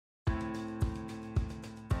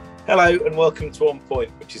Hello and welcome to On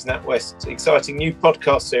Point, which is NatWest's exciting new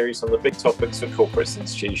podcast series on the big topics for corporates and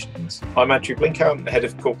institutions. I'm Andrew Blincoe, I'm the head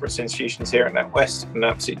of corporates and institutions here at NatWest, and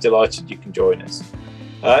absolutely delighted you can join us.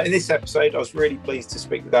 In this episode, I was really pleased to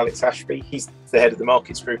speak with Alex Ashby. He's the head of the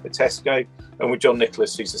markets group at Tesco, and with John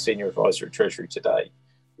Nicholas, who's the senior advisor at Treasury Today.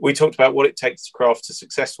 We talked about what it takes to craft a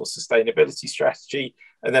successful sustainability strategy,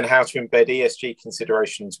 and then how to embed ESG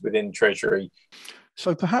considerations within Treasury.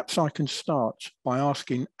 So perhaps I can start by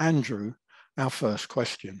asking Andrew our first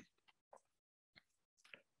question.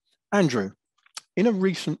 Andrew, in a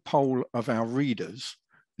recent poll of our readers,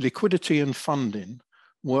 liquidity and funding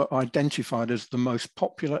were identified as the most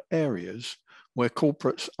popular areas where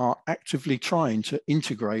corporates are actively trying to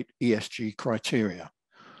integrate ESG criteria.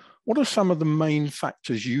 What are some of the main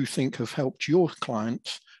factors you think have helped your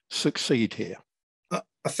clients succeed here?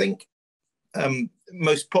 I think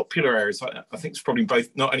most popular areas, I think it's probably both,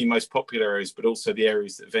 not only most popular areas, but also the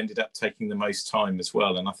areas that have ended up taking the most time as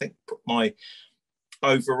well. And I think my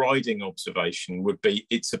overriding observation would be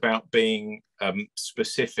it's about being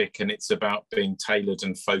specific, and it's about being tailored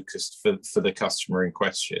and focused for the customer in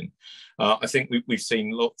question. I think we've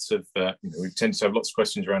seen lots of, we tend to have lots of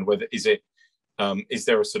questions around whether is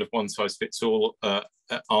there a sort of one size fits all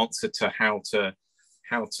answer to how to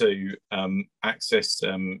access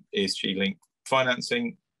ESG linked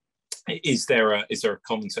financing? Is there a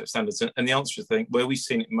common set of standards? And the answer, I think, where we've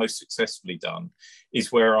seen it most successfully done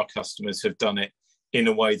is where our customers have done it in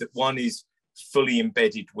a way that one is fully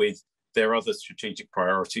embedded with their other strategic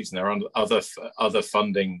priorities and their other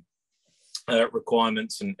funding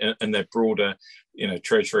requirements and their broader,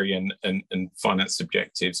 treasury and finance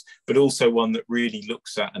objectives, but also one that really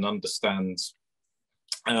looks at and understands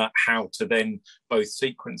how to then both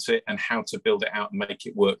sequence it and how to build it out and make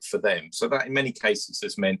it work for them. So that in many cases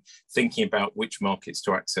has meant thinking about which markets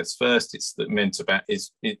to access first. It's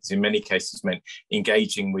in many cases meant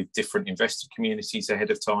engaging with different investor communities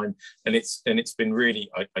ahead of time. And it's been really,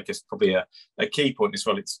 I guess, probably a key point as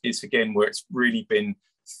well. It's again where it's really been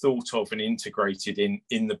thought of and integrated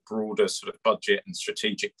in the broader sort of budget and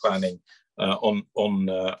strategic planning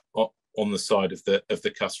on the side of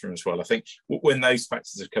the customer as well. I think when those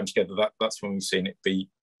factors have come together, that's when we've seen it be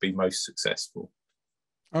most successful.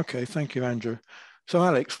 Okay, thank you, Andrew. So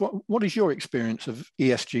Alex, what is your experience of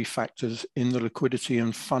ESG factors in the liquidity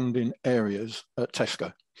and funding areas at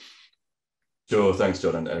Tesco? Sure, thanks,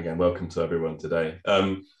 John, and again, welcome to everyone today.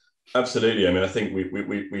 Absolutely. I mean, I think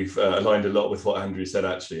we've aligned a lot with what Andrew said,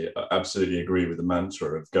 actually. I absolutely agree with the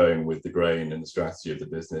mantra of going with the grain and the strategy of the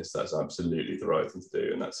business. That's absolutely the right thing to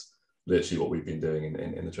do. And that's literally what we've been doing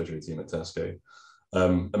in the Treasury team at Tesco. I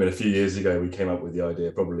mean, a few years ago, we came up with the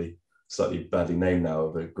idea, probably slightly badly named now,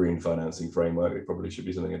 of a green financing framework. It probably should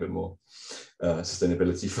be something a bit more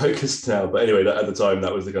sustainability focused now. But anyway, at the time,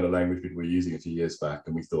 that was the kind of language people were using a few years back.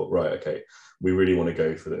 And we thought, right, okay, we really want to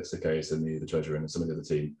go for this. Okay, so me, the Treasurer, and some of the other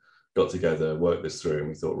team got together, worked this through, and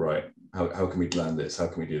we thought, right, how can we land this? How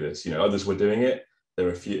can we do this? Others were doing it. There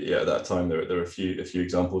were a few, at that time, there were a few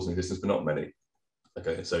examples in existence, but not many.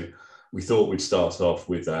 Okay, so we thought we'd start off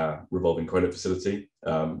with our revolving credit facility.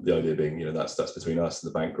 The idea being, that's between us and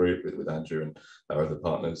the bank group with Andrew and our other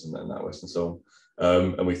partners and NatWest and so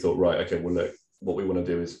on. And we thought, right, okay, well, look, what we want to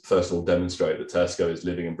do is first of all demonstrate that Tesco is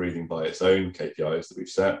living and breathing by its own KPIs that we've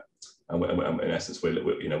set, and in essence, we're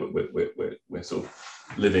sort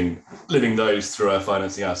of living those through our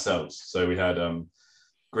financing ourselves. So we had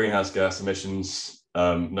greenhouse gas emissions,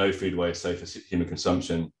 no food waste, safe for human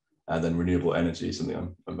consumption, and then renewable energy,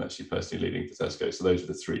 something I'm actually personally leading for Tesco. So those are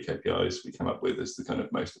the three KPIs we came up with as the kind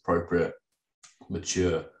of most appropriate,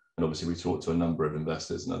 mature, and obviously we talked to a number of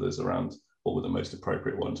investors and others around what were the most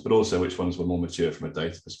appropriate ones, but also which ones were more mature from a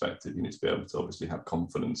data perspective. You need to be able to obviously have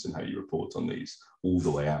confidence in how you report on these all the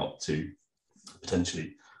way out to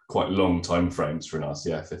potentially quite long timeframes for an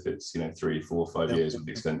RCF if it's 3, 4, 5 years with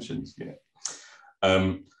extensions.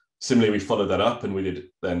 Similarly, we followed that up and we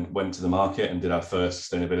went to the market and did our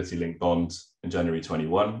first sustainability linked bond in January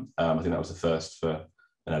 21. I think that was the first for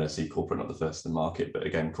an LSE corporate, not the first in the market, but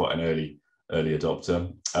again, quite an early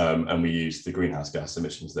adopter. And we used the greenhouse gas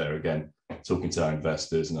emissions there again, talking to our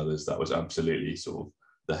investors and others. That was absolutely sort of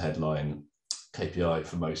the headline KPI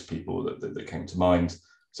for most people that came to mind.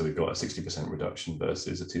 So we've got a 60% reduction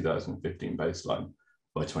versus a 2015 baseline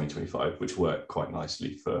by 2025, which worked quite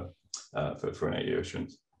nicely for an 8-year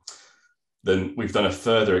issuance. Then we've done a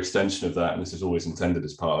further extension of that, and this is always intended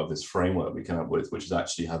as part of this framework we came up with, which is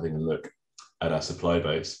actually having a look at our supply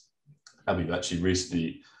base. And we've actually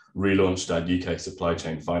recently relaunched our UK supply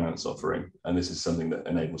chain finance offering, and this is something that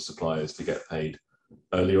enables suppliers to get paid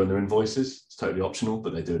earlier on their invoices. It's totally optional,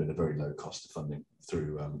 but they do it at a very low cost of funding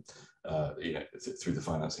through through the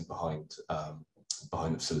financing behind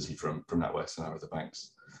the facility from NatWest and our other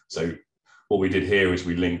banks. So what we did here is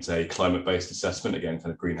we linked a climate-based assessment, again,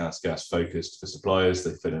 kind of greenhouse gas focused for suppliers.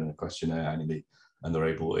 They fill in a questionnaire annually, and they're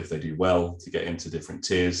able, if they do well, to get into different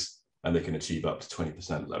tiers, and they can achieve up to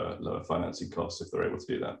 20% lower financing costs if they're able to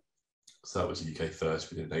do that. So that was a UK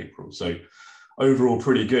first, we did in April. So overall,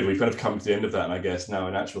 pretty good. We've kind of come to the end of that, and I guess now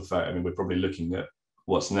in actual fact, I mean, we're probably looking at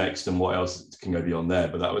what's next and what else can go beyond there.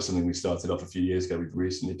 But that was something we started off a few years ago. We've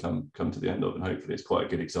recently come to the end of, and hopefully it's quite a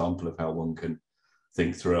good example of how one can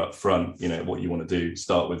think through up front, what you want to do,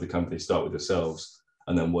 start with the company, start with yourselves,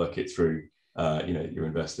 and then work it through, your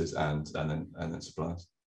investors and then suppliers.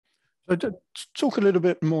 So talk a little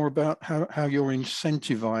bit more about how you're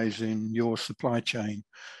incentivizing your supply chain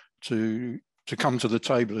to come to the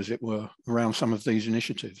table, as it were, around some of these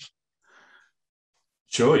initiatives.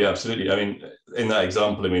 Sure, yeah, absolutely. I mean, in that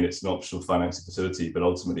example, I mean, it's an optional financing facility, but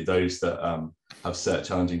ultimately those that have set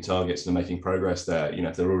challenging targets and are making progress there,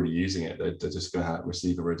 if they're already using it, they're just going to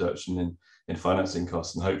receive a reduction in financing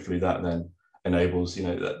costs. And hopefully that then enables,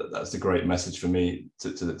 that's a great message for me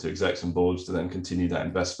to execs and boards to then continue that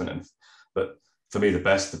investment. But for me, the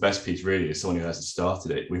best piece really is someone who hasn't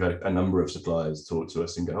started it. We've had a number of suppliers talk to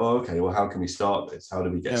us and go, oh, okay, well, how can we start this? How do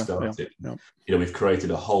we get started? Yeah. We've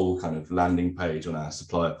created a whole kind of landing page on our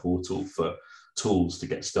supplier portal for tools to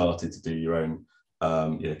get started to do your own,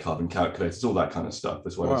 carbon calculators, all that kind of stuff,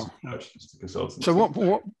 as well as consultants.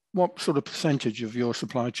 So what sort of percentage of your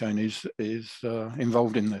supply chain is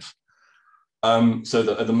involved in this?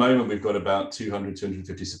 So at the moment, we've got about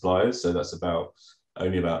 250 suppliers. So that's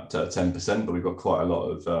only about 10%, but we've got quite a lot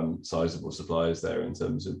of sizable suppliers there in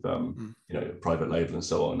terms of private label and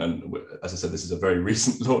so on. And as I said, this is a very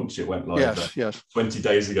recent launch. It went live 20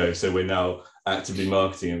 days ago, so we're now actively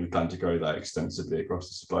marketing, and we plan to grow that extensively across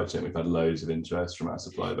the supply chain. We've had loads of interest from our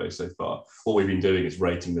supplier base so far. What we've been doing is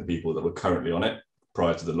rating the people that were currently on it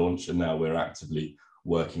prior to the launch, and now we're actively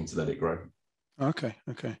working to let it grow. Okay.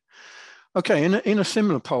 In a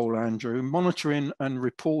similar poll, Andrew, monitoring and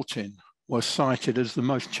reporting was cited as the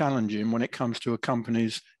most challenging when it comes to a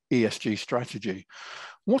company's ESG strategy.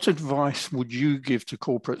 What advice would you give to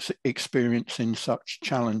corporates experiencing such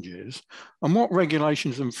challenges, and what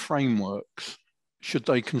regulations and frameworks should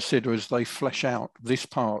they consider as they flesh out this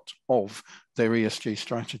part of their ESG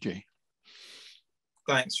strategy?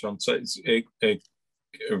 Thanks, John. So it's a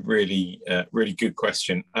really good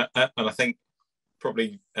question, and I think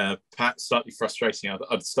probably perhaps slightly frustrating.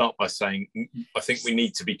 I'd start by saying I think we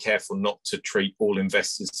need to be careful not to treat all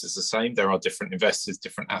investors as the same. There are different investors,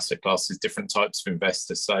 different asset classes, different types of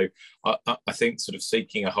investors. So I think sort of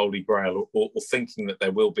seeking a holy grail or thinking that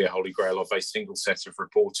there will be a holy grail of a single set of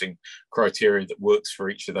reporting criteria that works for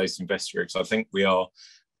each of those investor groups, I think we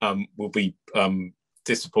will be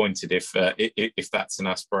disappointed if that's an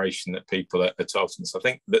aspiration that people are targeting. So I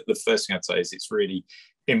think that the first thing I'd say is it's really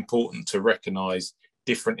important to recognise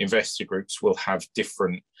different investor groups will have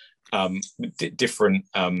different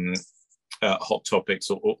hot topics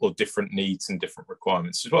or different needs and different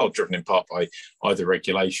requirements as well, driven in part by either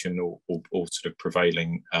regulation or sort of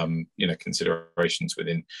prevailing considerations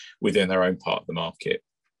within their own part of the market.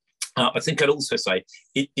 I think I'd also say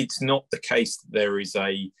it's not the case that there is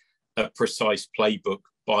a precise playbook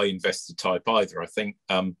by investor type either. I think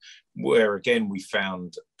where again we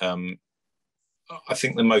found I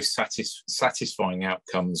think the most satisfying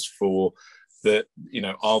outcomes for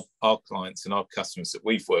our clients and our customers that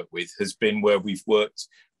we've worked with has been where we've worked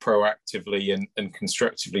proactively and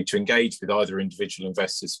constructively to engage with either individual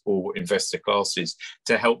investors or investor classes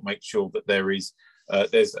to help make sure that there's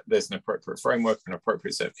an appropriate framework, an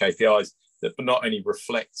appropriate set of KPIs that not only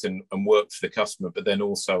reflect and work for the customer, but then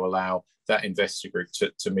also allow that investor group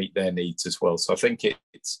to meet their needs as well. So I think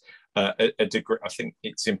it's a degree. I think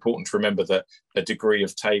it's important to remember that a degree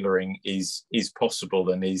of tailoring is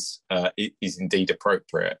possible and is indeed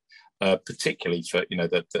appropriate, particularly for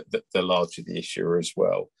the larger the issuer as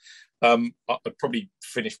well. I'd probably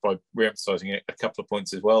finish by re-emphasising a couple of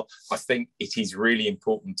points as well. I think it is really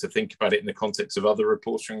important to think about it in the context of other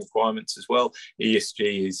reporting requirements as well.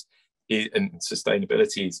 ESG and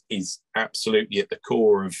sustainability is absolutely at the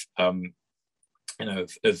core of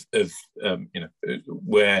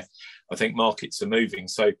where I think markets are moving.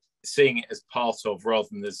 So seeing it as part of rather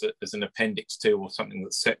than as an appendix to or something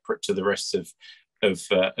that's separate to the rest of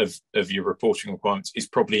your reporting requirements is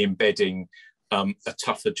probably embedding a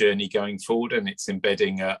tougher journey going forward, and it's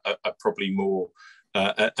embedding a probably more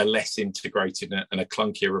a less integrated and a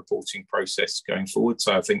clunkier reporting process going forward.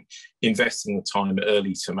 So I think investing the time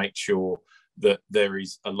early to make sure that there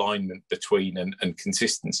is alignment between and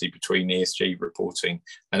consistency between ESG reporting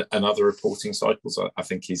and other reporting cycles, I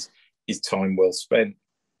think is time well spent.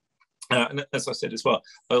 And as I said as well,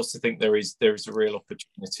 I also think there is a real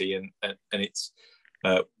opportunity, and it's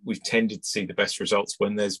we've tended to see the best results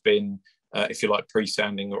when there's been, if you like,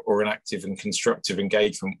 pre-sounding or an active and constructive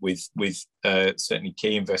engagement with certainly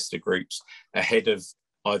key investor groups ahead of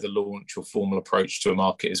either launch or formal approach to a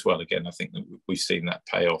market as well. Again, I think that we've seen that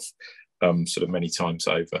pay off sort of many times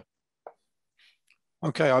over.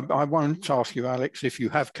 Okay, I won't ask you, Alex, if you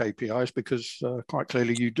have KPIs, because quite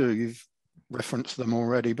clearly you do. You've referenced them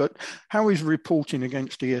already. But how is reporting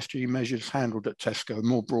against ESG measures handled at Tesco,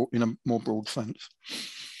 in a more broad sense?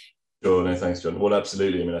 Sure, no, thanks, John. Well,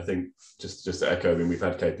 absolutely. I mean, I think just to echo, I mean, we've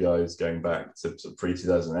had KPIs going back to sort of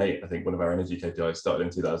pre-2008. I think one of our energy KPIs started in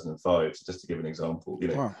 2005. So just to give an example,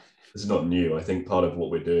 wow. This is not new. I think part of what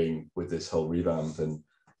we're doing with this whole revamp and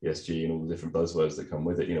ESG and all the different buzzwords that come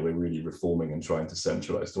with it, we're really reforming and trying to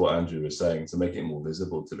centralize, to what Andrew was saying, to make it more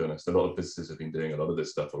visible, to be honest. A lot of businesses have been doing a lot of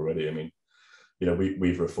this stuff already. I mean,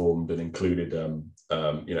 we've reformed and included,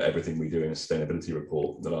 everything we do in a sustainability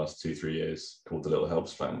report in the last 2-3 years, called the Little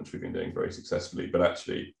Helps Plan, which we've been doing very successfully. But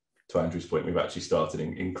actually, to Andrew's point, we've actually started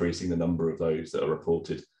increasing the number of those that are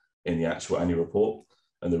reported in the actual annual report.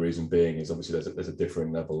 And the reason being is obviously there's a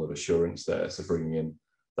differing level of assurance there. So bringing in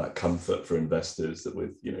that comfort for investors that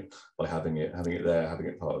with, by having it there, having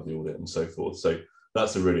it part of the audit and so forth. So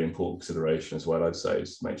that's a really important consideration as well, I'd say,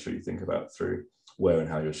 is to make sure you think about through where and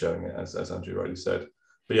how you're showing it, as Andrew rightly said.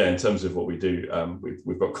 But yeah, in terms of what we do,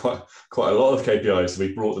 we've got quite a lot of KPIs. So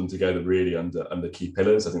we've brought them together really under key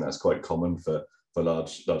pillars. I think that's quite common for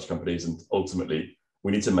large companies. And ultimately,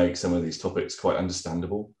 we need to make some of these topics quite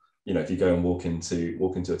understandable. If you go and walk into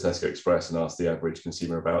a Tesco Express and ask the average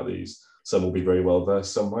consumer about these, some will be very well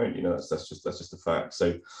versed, some won't. That's just a fact.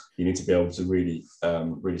 So you need to be able to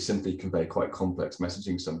really simply convey quite complex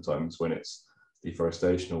messaging sometimes when it's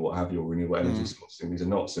deforestation or what have you, or renewable energy sourcing. These are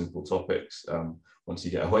not simple topics once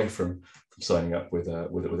you get away from signing up with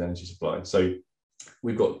energy supply. So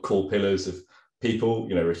we've got core pillars of people.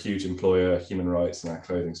 We're a huge employer, human rights and our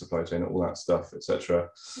clothing supply chain, all that stuff, etc.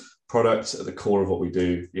 Products at the core of what we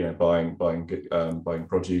do. Buying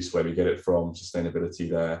produce, where we get it from, sustainability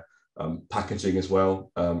there. Packaging as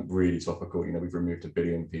well, really topical. We've removed 1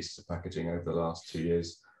 billion pieces of packaging over the last 2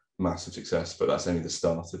 years. Massive success, but that's only the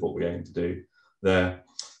start of what we aim to do there.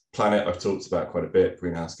 Planet, I've talked about quite a bit,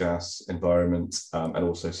 greenhouse gas, environment, and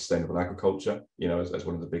also sustainable agriculture, as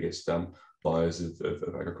one of the biggest buyers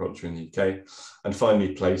of agriculture in the UK. And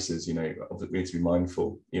finally, places, we need to be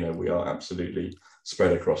mindful, we are absolutely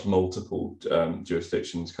spread across multiple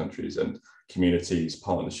jurisdictions, countries and communities,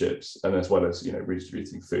 partnerships, and as well as,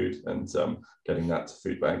 redistributing food and getting that to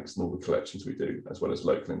food banks and all the collections we do, as well as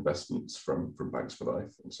local investments from Banks for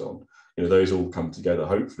Life and so on. Those all come together,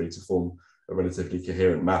 hopefully, to form a relatively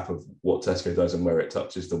coherent map of what Tesco does and where it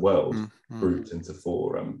touches the world, grouped into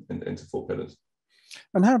four pillars.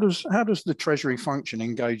 And how does the Treasury function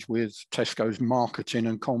engage with Tesco's marketing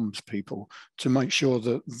and comms people to make sure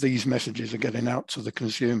that these messages are getting out to the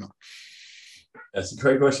consumer? That's a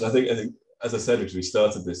great question. I think as I said, we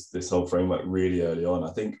started this whole framework really early on.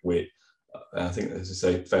 I think, as I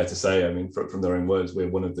say, fair to say, I mean, from their own words, we're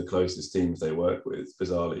one of the closest teams they work with,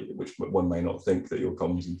 bizarrely, which one may not think that your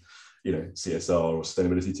comms and CSR or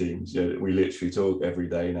sustainability teams, we literally talk every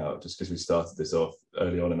day now, just because we started this off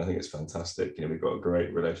early on, and I think it's fantastic. We've got a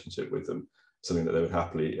great relationship with them, something that they would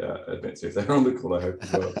happily admit to if they're on the call, I hope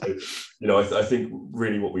as well. So, I think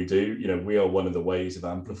really what we do, we are one of the ways of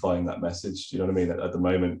amplifying that message. Do you know what I mean? At the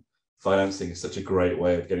moment, financing is such a great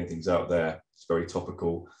way of getting things out there. It's very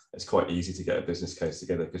topical. It's quite easy to get a business case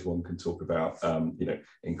together because one can talk about,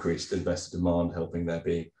 increased investor demand, helping there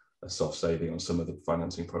be a soft saving on some of the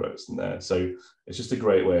financing products in there. So it's just a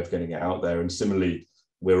great way of getting it out there. And similarly,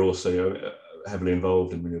 we're also heavily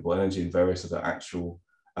involved in renewable energy and various other actual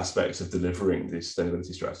aspects of delivering the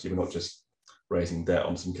sustainability strategy. We're not just raising debt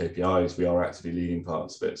on some KPIs, we are actively leading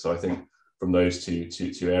parts of it. So I think from those two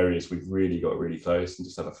areas, we've really got really close and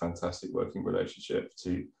just have a fantastic working relationship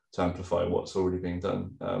to amplify what's already being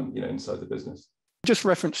done, inside the business. Just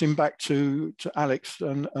referencing back to Alex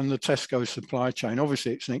and the Tesco supply chain,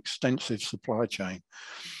 obviously it's an extensive supply chain.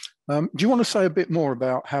 Do you want to say a bit more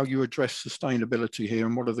about how you address sustainability here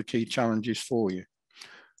and what are the key challenges for you?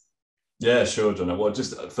 Yeah, sure, John. Well,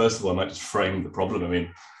 just first of all, I might just frame the problem. I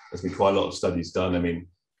mean, there's been quite a lot of studies done. I mean,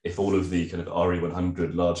 if all of the kind of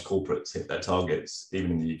RE100 large corporates hit their targets,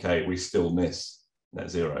 even in the UK, we still miss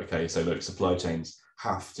net zero. Okay, so look, supply chains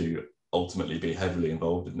have to ultimately be heavily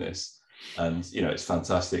involved in this. And, it's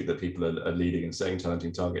fantastic that people are leading and setting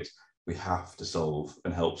challenging targets. we have to solve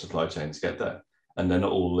and help supply chains get there. And they're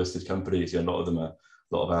not all listed companies. A lot of them are,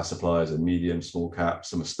 a lot of our suppliers are medium, small caps,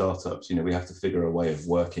 some are startups. We have to figure a way of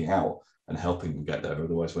working out and helping them get there.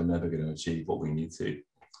 Otherwise, we're never going to achieve what we need to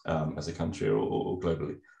as a country or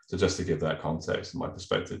globally. So just to give that context and my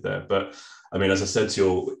perspective there. But I mean, as I said to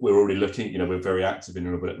you, we're already looking, we're very active in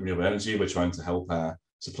renewable energy. We're trying to help our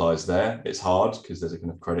suppliers there. It's hard because there's a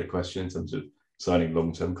kind of credit question in terms of signing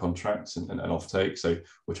long-term contracts and offtake. So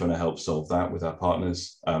we're trying to help solve that with our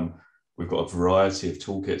partners. We've got a variety of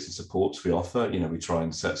toolkits and supports we offer. We try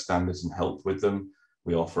and set standards and help with them.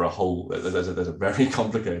 We offer a whole, there's a very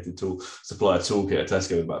complicated supplier toolkit at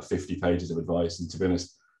Tesco with about 50 pages of advice. And to be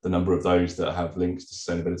honest, the number of those that have links to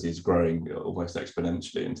sustainability is growing almost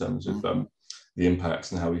exponentially in terms of the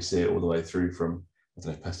impacts and how we see it all the way through from,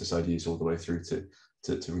 pesticide use all the way through to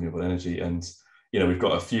renewable energy. And, we've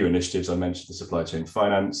got a few initiatives. I mentioned the supply chain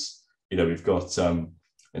finance. We've got,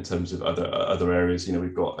 in terms of other areas,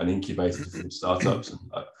 we've got an incubator for food startups. And,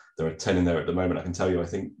 there are 10 in there at the moment. I can tell you, I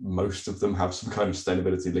think most of them have some kind of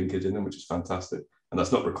sustainability linkage in them, which is fantastic. And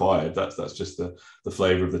that's not required. That's just the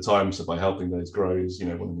flavour of the time. So by helping those grows,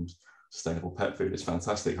 one of them's sustainable pet food. It's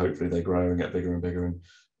fantastic. Hopefully they grow and get bigger and bigger,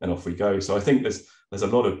 and off we go. So I think there's a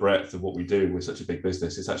lot of breadth of what we do. We're such a big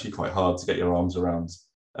business. It's actually quite hard to get your arms around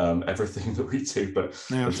everything that we do. But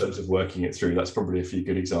in terms of working it through, that's probably a few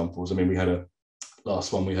good examples. I mean, we had a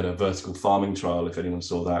vertical farming trial, if anyone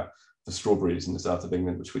saw that, for strawberries in the south of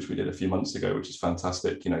England, which we did a few months ago, which is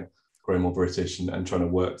fantastic. Grow more British and trying to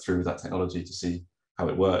work through that technology to see how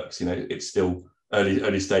it works. It's still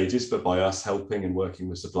early stages, but by us helping and working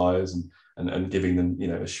with suppliers and giving them,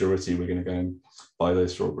 a surety we're going to go and buy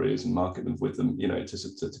those strawberries and market them with them,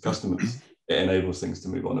 to customers, it enables things to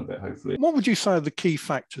move on a bit, hopefully. What would you say are the key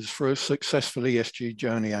factors for a successful ESG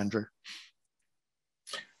journey, Andrew?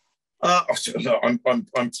 I'm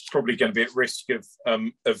probably going to be at risk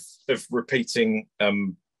of repeating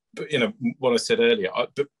what I said earlier,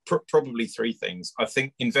 but probably three things. I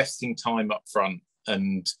think investing time up front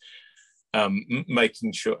and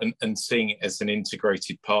making sure and seeing it as an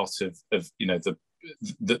integrated part of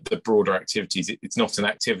the broader activities. It's not an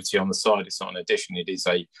activity on the side. It's not an addition. It is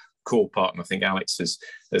a core part. And I think Alex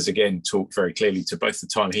has again talked very clearly to both the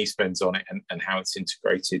time he spends on it and how it's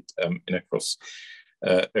integrated across.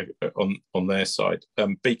 On their side,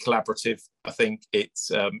 be collaborative. I think it's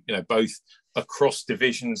both across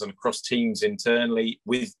divisions and across teams internally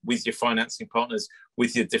with your financing partners,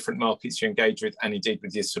 with your different markets you engage with, and indeed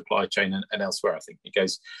with your supply chain and elsewhere. I think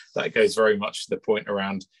that goes very much to the point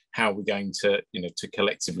around how we're going to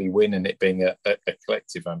collectively win, and it being a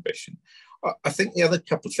collective ambition. I think the other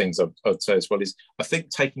couple of things I'd say as well is I think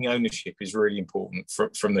taking ownership is really important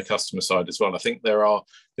from the customer side as well. I think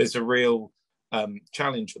there's a real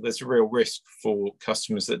challenge. There's a real risk for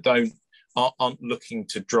customers that aren't looking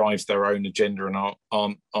to drive their own agenda and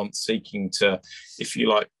aren't seeking to, if you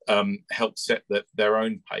like, help set their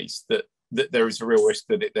own pace. That there is a real risk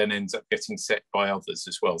that it then ends up getting set by others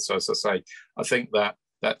as well. So as I say, I think that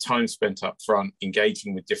time spent up front,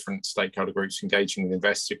 engaging with different stakeholder groups, engaging with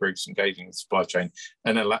investor groups, engaging with supply chain,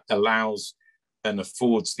 and allows and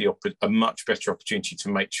affords a much better opportunity to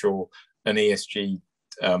make sure an ESG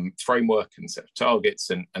framework and set of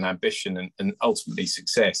targets and ambition and ultimately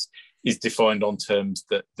success is defined on terms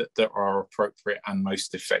that are appropriate and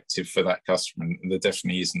most effective for that customer. And there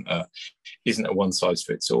definitely isn't a one size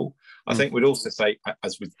fits all. I think we'd also say,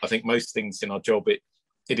 as with I think most things in our job,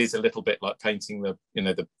 it is a little bit like painting the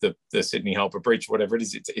Sydney Harbour Bridge, whatever it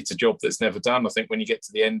is. It's a job that's never done. I think when you get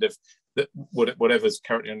to the end of whatever's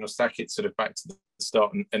currently on your stack, it's sort of back to the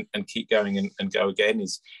start and keep going and go again.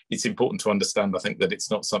 It's important to understand, I think, that it's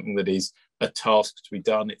not something that is a task to be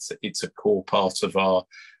done. It's a core part of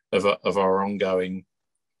our ongoing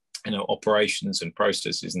operations and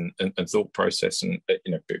processes and thought process and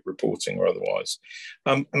reporting or otherwise.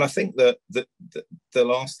 And I think that the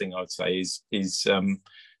last thing I'd say is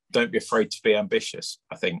don't be afraid to be ambitious.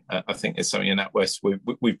 I think it's something in NatWest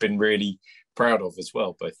we've been really proud of as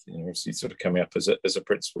well, both obviously sort of coming up as a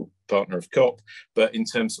principal partner of COP, but in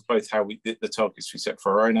terms of both how the targets we set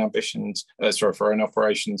for our own ambitions, for our own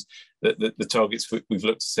operations, the targets we've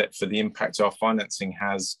looked to set for the impact our financing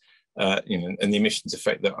has, and the emissions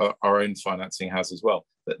effect that our own financing has as well.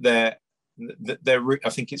 I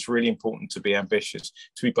think it's really important to be ambitious,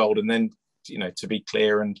 to be bold, and then to be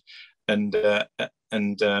clear and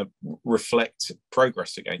reflect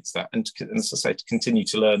progress against that, and as I say, to continue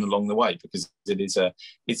to learn along the way, because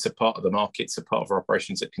it's a part of the market, it's a part of our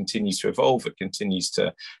operations that continues to evolve, it continues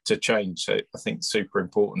to change. So I think it's super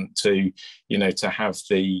important to have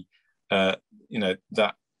the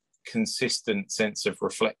that consistent sense of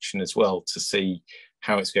reflection as well, to see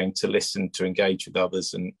how it's going to listen, to engage with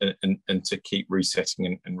others, and to keep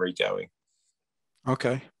resetting and re-going.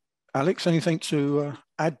 Okay. Alex, anything to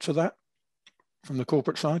add to that from the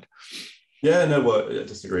corporate side? Yeah, no, well, I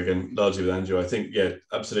disagree again, largely with Andrew. I think, yeah,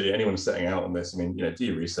 absolutely. Anyone setting out on this, I mean, do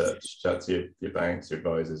your research, chat to your banks, your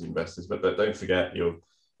advisors, investors, but don't forget your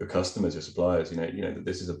customers, your suppliers. That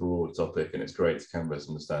this is a broad topic, and it's great to canvas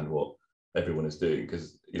and understand what everyone is doing,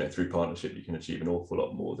 because through partnership you can achieve an awful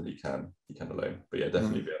lot more than you can alone. But yeah,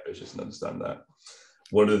 definitely be ambitious and understand that.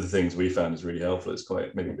 One of the things we found is really helpful, it's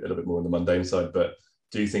quite maybe a little bit more on the mundane side, but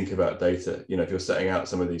do think about data. If you're setting out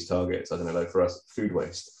some of these targets, I don't know, like for us, food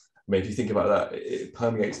waste. Maybe you think about that, it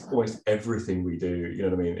permeates almost everything we do. You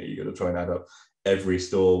know what I mean? You've got to try and add up every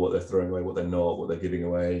store, what they're throwing away, what they're not, what they're giving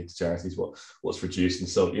away to charities, what's reduced and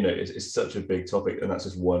sold. It's such a big topic, and that's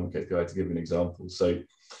just one KPI to give you an example. So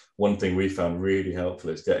one thing we found really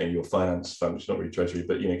helpful is getting your finance function, not really treasury,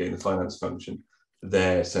 but getting the finance function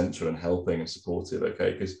there central and helping and supportive.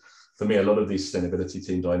 Okay, because for me, a lot of these sustainability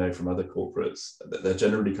teams I know from other corporates, they're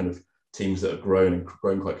generally kind of teams that have grown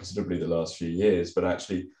quite considerably the last few years, but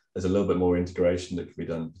actually there's a little bit more integration that can be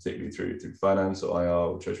done, particularly through finance or IR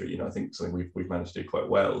or treasury. I think something we've managed to do quite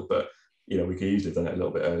well, but we could easily have done it a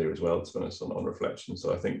little bit earlier as well, to be honest, on reflection.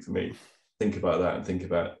 So I think for me, think about that and think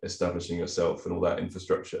about establishing yourself and all that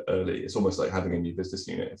infrastructure early. It's almost like having a new business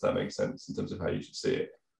unit, if that makes sense, in terms of how you should see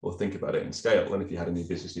it or think about it in scale. And if you had a new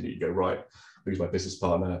business unit, you go, right, who's my business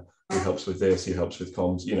partner? Who helps with this? Who helps with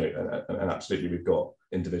comms? And absolutely, we've got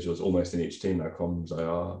individuals almost in each team now, comms,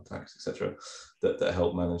 IR, tax, etc., that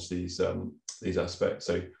help manage these aspects.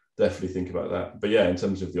 So definitely think about that. But yeah, in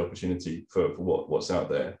terms of the opportunity for what's out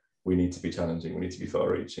there, we need to be challenging. We need to be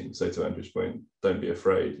far-reaching. So to Andrew's point, don't be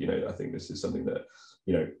afraid. I think this is something that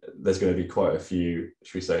there's going to be quite a few,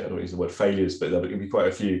 should we say, I don't want to use the word failures, but there'll be quite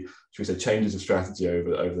a few, should we say, changes of strategy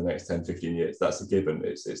over the next 10, 15 years. That's a given.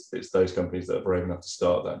 It's those companies that are brave enough to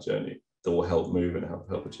start that journey that will help move and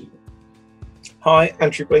help achieve it. Hi,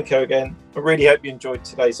 Andrew Blincoe again. I really hope you enjoyed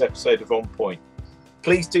today's episode of On Point.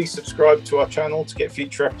 Please do subscribe to our channel to get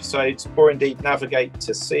future episodes, or indeed navigate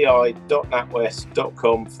to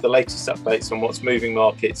ci.natwest.com for the latest updates on what's moving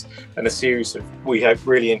markets and a series of, we hope,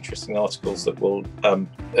 really interesting articles that will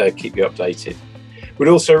keep you updated. We'd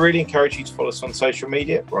also really encourage you to follow us on social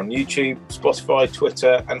media. We're on YouTube, Spotify,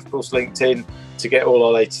 Twitter, and of course LinkedIn to get all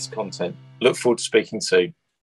our latest content. Look forward to speaking soon.